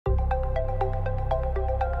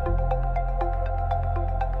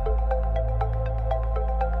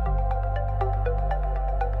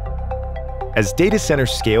As data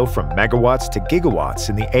centers scale from megawatts to gigawatts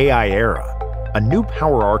in the AI era, a new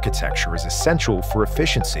power architecture is essential for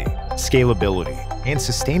efficiency, scalability, and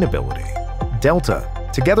sustainability. Delta,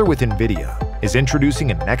 together with NVIDIA, is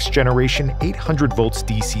introducing a next-generation 800 volts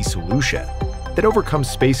DC solution that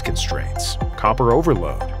overcomes space constraints, copper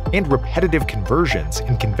overload, and repetitive conversions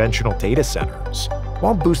in conventional data centers,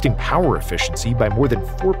 while boosting power efficiency by more than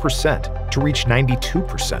 4% to reach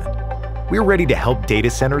 92%. We're ready to help data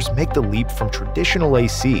centers make the leap from traditional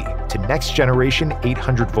AC to next-generation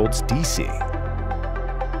 800 volts DC.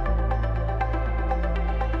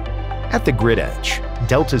 At the grid edge,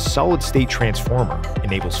 Delta's solid-state transformer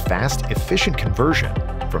enables fast, efficient conversion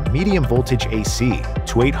from medium voltage AC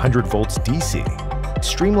to 800 volts DC,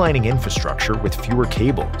 streamlining infrastructure with fewer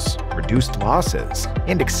cables, reduced losses,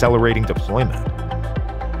 and accelerating deployment.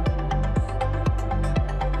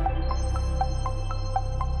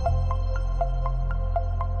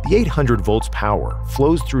 The 800 volts power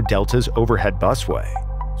flows through Delta's overhead busway,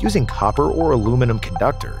 using copper or aluminum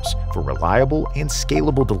conductors for reliable and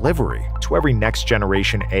scalable delivery to every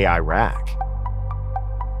next-generation AI rack.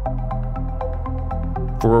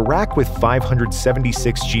 For a rack with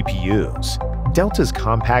 576 GPUs, Delta's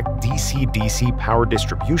compact DC-DC power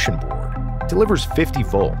distribution board delivers 50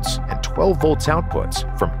 volts and 12 volts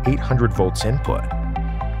outputs from 800 volts input.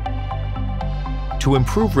 To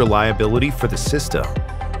improve reliability for the system,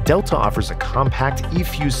 Delta offers a compact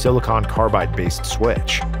eFuse silicon carbide-based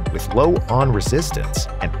switch with low on resistance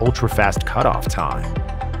and ultra-fast cutoff time.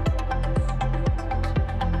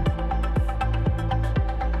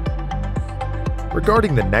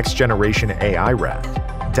 Regarding the next-generation AI rack,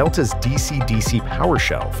 Delta's DC-DC power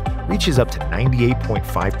shelf reaches up to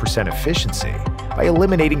 98.5% efficiency by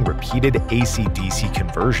eliminating repeated AC-DC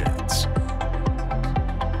conversions.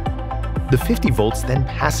 The 50 volts then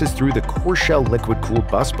passes through the core shell liquid-cooled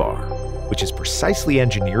busbar, which is precisely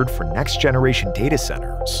engineered for next-generation data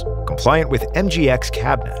centers. Compliant with MGX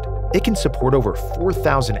cabinet, it can support over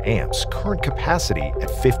 4,000 amps current capacity at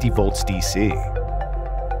 50 volts DC.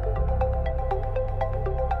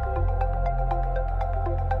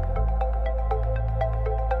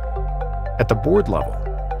 At the board level,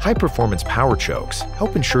 high-performance power chokes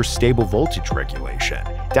help ensure stable voltage regulation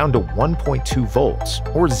down to 1.2 volts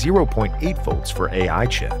or 0.8 volts for AI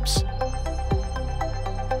chips.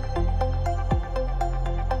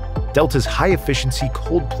 Delta's high-efficiency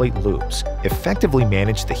cold plate loops effectively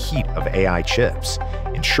manage the heat of AI chips,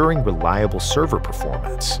 ensuring reliable server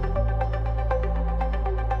performance.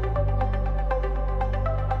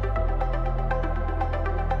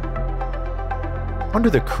 Under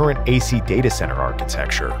the current AC data center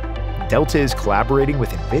architecture, Delta is collaborating with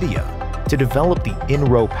NVIDIA to develop the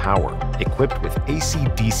in-row power equipped with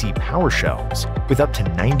AC-DC power shelves with up to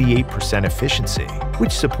 98% efficiency,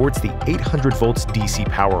 which supports the 800 volts DC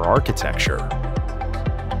power architecture.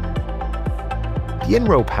 The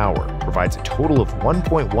in-row power provides a total of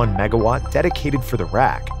 1.1 megawatt dedicated for the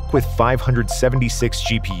rack with 576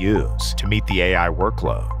 GPUs to meet the AI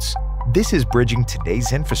workloads. This is bridging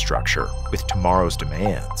today's infrastructure with tomorrow's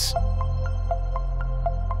demands.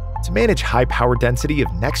 To manage high power density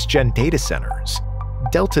of next-gen data centers,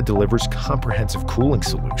 Delta delivers comprehensive cooling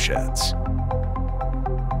solutions.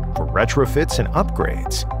 For retrofits and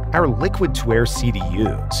upgrades, our liquid-to-air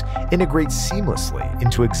CDUs integrate seamlessly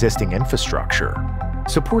into existing infrastructure,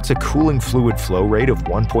 supports a cooling fluid flow rate of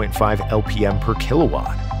 1.5 LPM per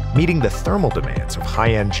kilowatt, meeting the thermal demands of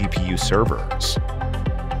high-end GPU servers.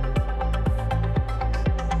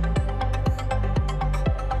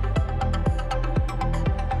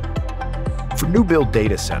 For new-build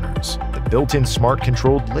data centers, the built-in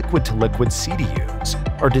smart-controlled liquid-to-liquid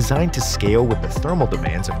CDUs are designed to scale with the thermal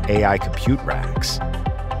demands of AI compute racks.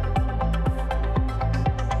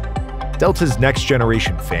 Delta's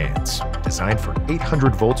next-generation fans, designed for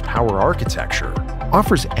 800 volts power architecture,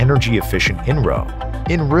 offers energy-efficient in-row,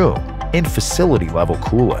 in-room, and facility-level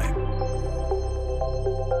cooling.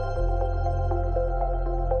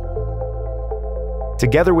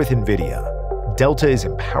 Together with NVIDIA, Delta is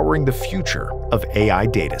empowering the future of AI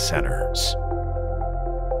data centers.